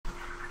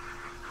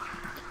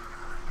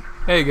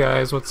Hey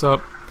guys, what's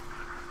up?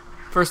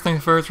 First thing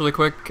first, really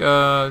quick,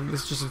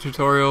 this is just a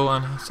tutorial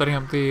on setting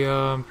up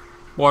the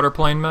water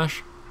plane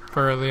mesh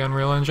for the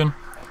Unreal Engine.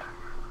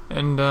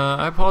 And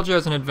I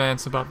apologize in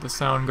advance about the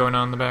sound going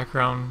on in the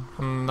background.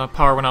 When the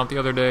power went out the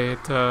other day,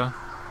 it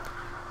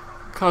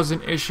caused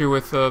an issue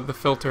with the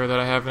filter that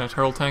I have in a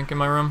turtle tank in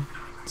my room.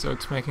 So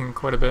it's making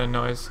quite a bit of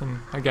noise, and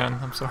again,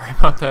 I'm sorry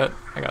about that.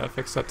 I gotta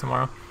fix that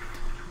tomorrow.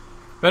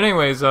 But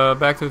anyways,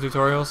 back to the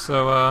tutorial.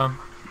 So,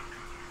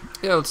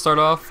 yeah, let's start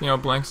off,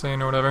 blank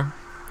scene or whatever.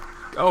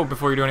 Oh,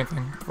 before you do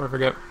anything, before I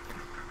forget,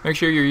 make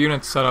sure your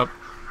unit's set up.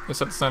 You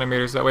set the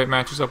centimeters, that way it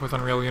matches up with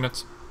Unreal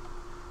units.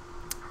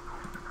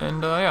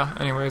 And, yeah,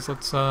 anyways,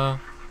 let's, drag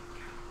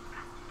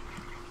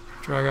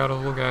out a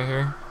little guy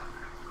here.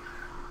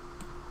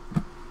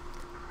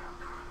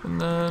 And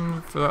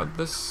then, for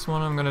this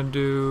one, I'm gonna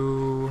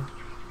do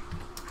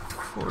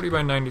 40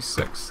 by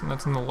 96, and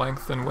that's in the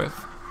length and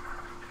width.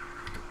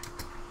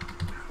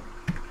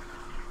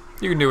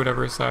 You can do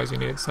whatever size you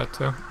need it set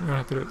to. You don't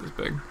have to do it this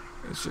big.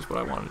 It's just what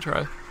I wanted to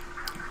try.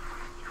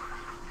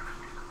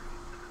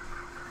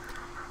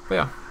 But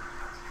yeah.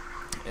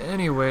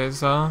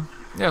 Anyways, yeah,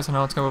 so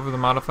now let's go over the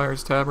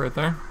modifiers tab right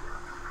there.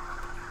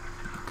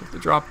 Click the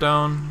drop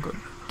down, go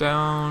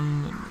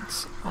down, and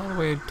it's all the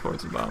way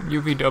towards the bottom.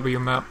 UVW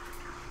map.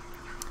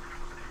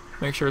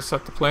 Make sure it's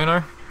set to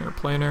planar, or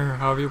planar, or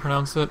however you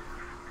pronounce it.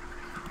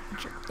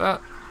 Check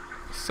that.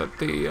 Set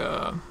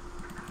the,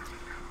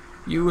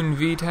 U and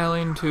V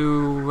tallying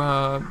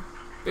to,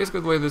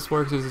 basically the way this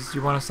works is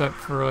you want to set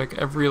for like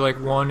every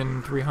 1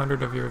 in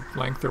 300 of your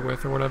length or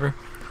width or whatever.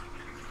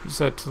 You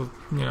set to,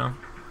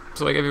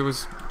 so like if it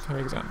was, for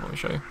example, let me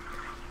show you.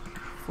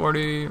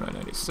 40 by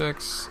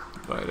 96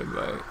 divided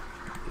by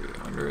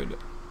 300.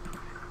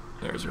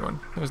 There's your one.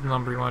 There's the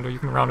number you want to do. You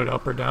can round it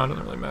up or down,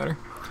 doesn't really matter.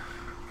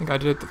 I think I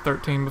did it to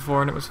 13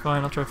 before and it was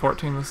fine. I'll try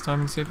 14 this time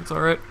and see if it's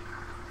alright.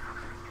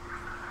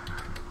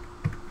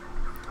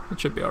 It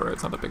should be alright,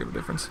 it's not that big of a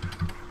difference.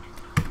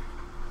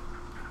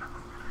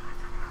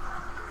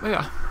 But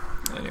yeah,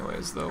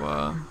 anyways though,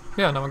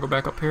 yeah, now I'll go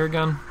back up here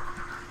again.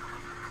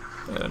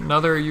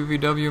 Another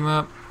UVW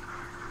map.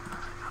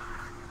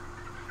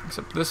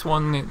 Except this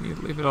one, you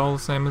leave it all the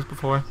same as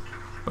before.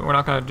 But we're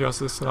not going to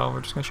adjust this at all,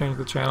 we're just going to change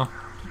the channel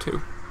to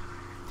 2.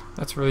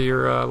 That's for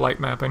your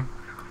light mapping.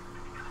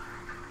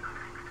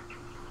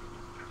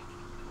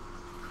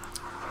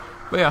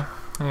 But yeah,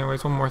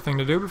 anyways, one more thing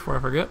to do before I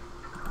forget.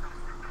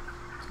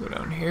 Go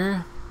down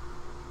here,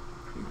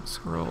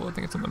 scroll, I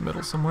think it's in the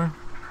middle somewhere.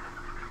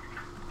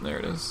 There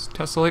it is,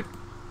 tessellate.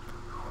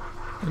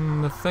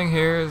 And the thing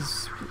here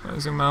is,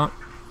 zoom out.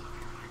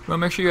 You want to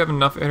make sure you have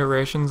enough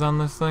iterations on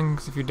this thing,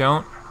 because if you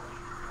don't,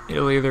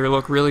 it'll either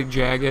look really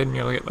jagged and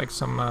you'll get like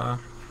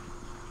some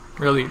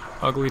really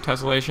ugly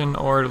tessellation,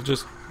 or it'll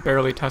just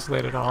barely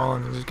tessellate at all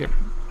and you'll just get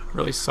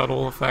really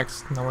subtle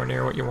effects nowhere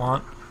near what you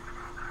want.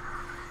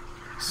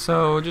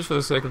 So, just for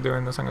the sake of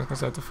doing this, I'm just going to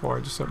set it to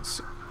 4, just so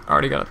it's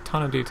already got a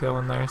ton of detail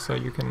in there, so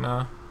you can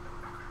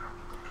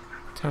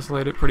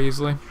tessellate it pretty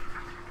easily.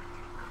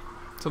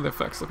 So the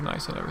effects look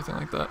nice and everything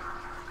like that.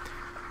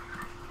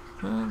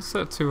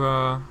 Set it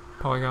to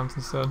polygons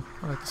instead.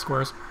 I like the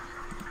squares.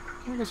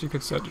 I guess you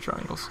could set it to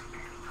triangles.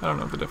 I don't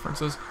know what the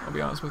difference is, I'll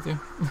be honest with you.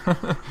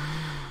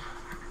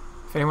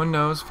 If anyone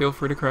knows, feel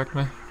free to correct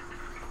me.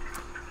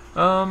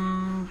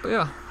 But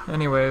yeah,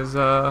 anyways,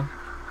 yeah,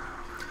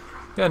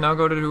 now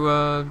go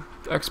to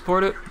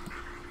export it.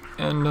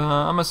 And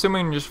I'm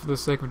assuming, just for the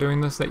sake of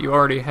doing this, that you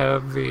already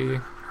have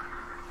the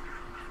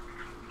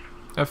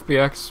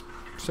FBX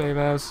save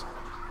as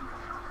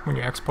when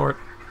you export.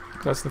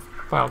 That's the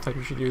file type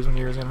you should use when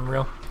you're using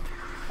Unreal.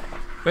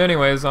 But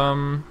anyways,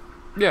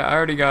 yeah, I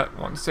already got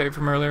one saved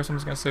from earlier, so I'm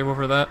just going to save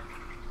over that.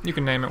 You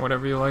can name it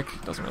whatever you like,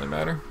 it doesn't really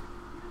matter.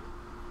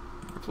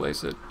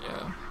 Replace it,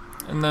 yeah.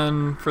 And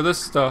then for this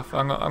stuff,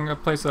 I'm going to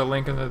place a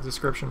link in the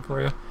description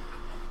for you.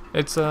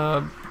 It's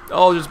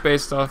all just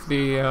based off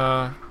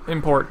the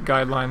import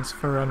guidelines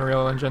for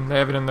Unreal Engine. They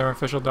have it in their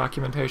official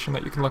documentation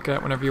that you can look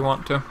at whenever you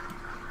want to.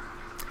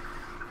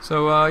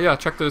 So yeah,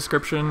 check the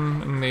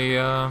description in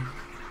the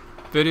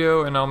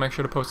video and I'll make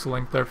sure to post a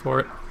link there for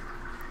it.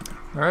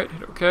 Alright,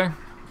 hit OK.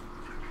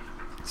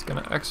 It's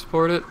gonna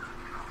export it.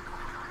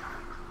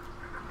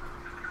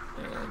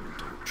 And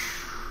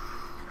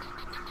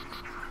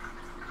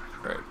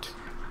right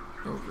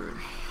over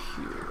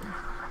here.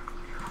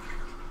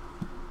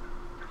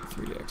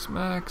 3ds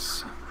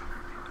Max,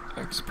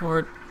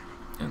 export,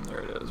 and there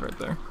it is right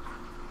there.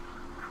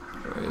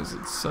 Anyways,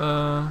 it's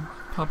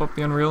pop up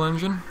the Unreal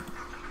Engine,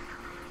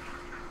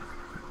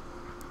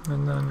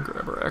 and then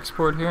grab our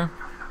export here.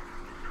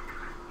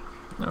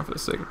 Now for the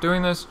sake of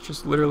doing this,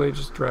 just literally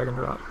just drag and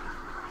drop.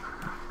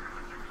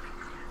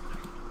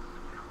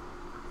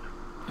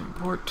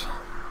 Import.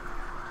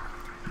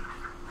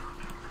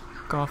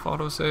 Off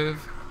autosave.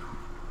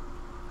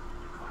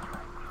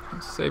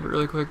 Save it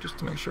really quick just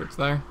to make sure it's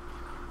there.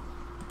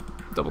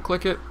 Double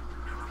click it,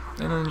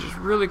 and then just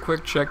really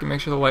quick check and make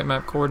sure the light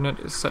map coordinate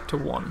is set to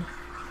 1.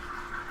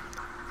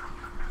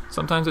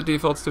 Sometimes it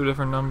defaults to a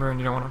different number and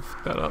you don't want to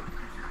f that up.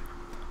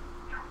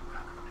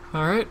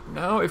 Alright,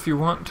 now if you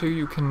want to,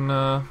 you can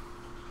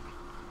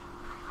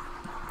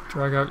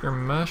drag out your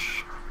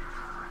mesh.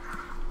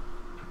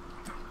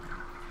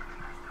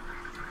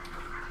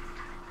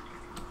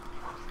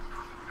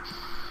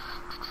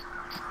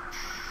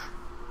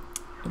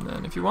 And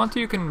then if you want to,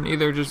 you can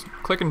either just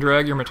click and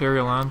drag your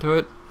material onto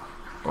it,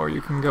 or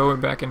you can go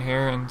back in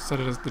here and set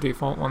it as the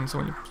default one,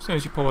 so as soon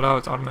as you pull it out,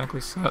 it's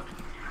automatically set.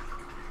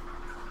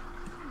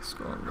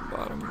 Scroll to the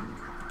bottom,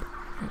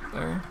 right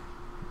there.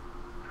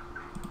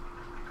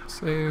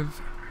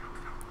 Save.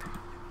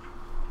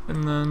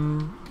 And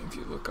then, if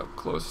you look up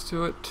close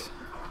to it,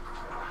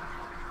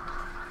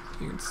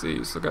 you can see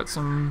you still got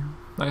some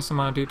nice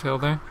amount of detail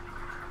there.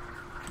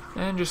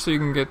 And just so you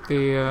can get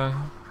the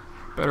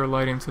better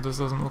lighting so this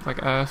doesn't look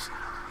like ass.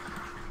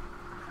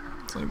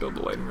 So let me build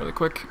the lighting really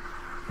quick.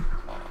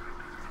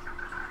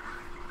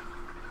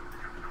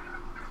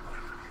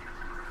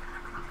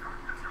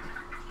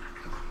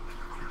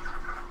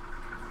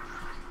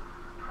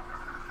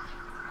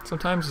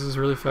 Sometimes this is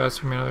really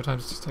fast for me, other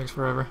times it just takes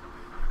forever.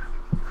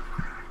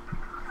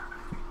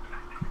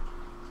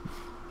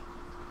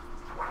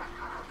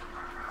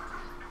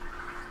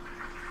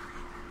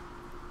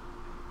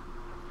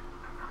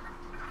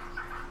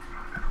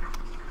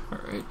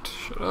 Alright,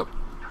 shut up.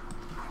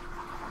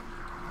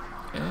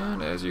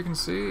 And as you can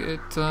see,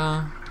 it's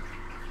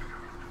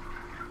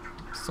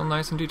still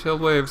nice and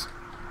detailed waves.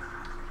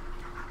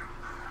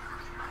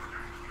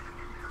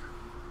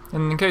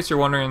 And in case you're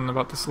wondering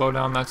about the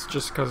slowdown, that's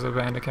just because of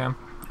Bandicam.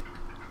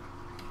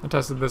 I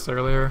tested this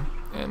earlier,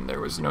 and there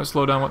was no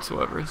slowdown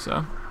whatsoever,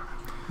 so...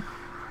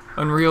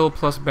 Unreal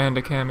plus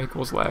Bandicam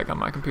equals lag on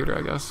my computer,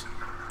 I guess.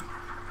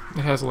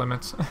 It has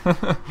limits.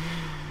 But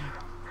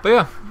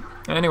yeah,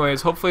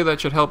 anyways, hopefully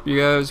that should help you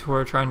guys who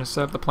are trying to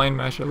set up the plane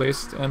mesh at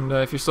least. And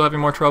if you're still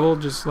having more trouble,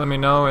 just let me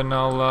know, and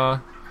I'll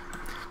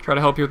try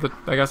to help you with, the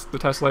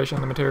tessellation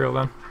of the material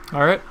then.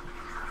 Alright?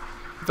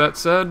 With that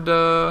said,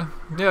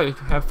 yeah,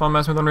 have fun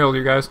messing with Unreal,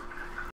 you guys.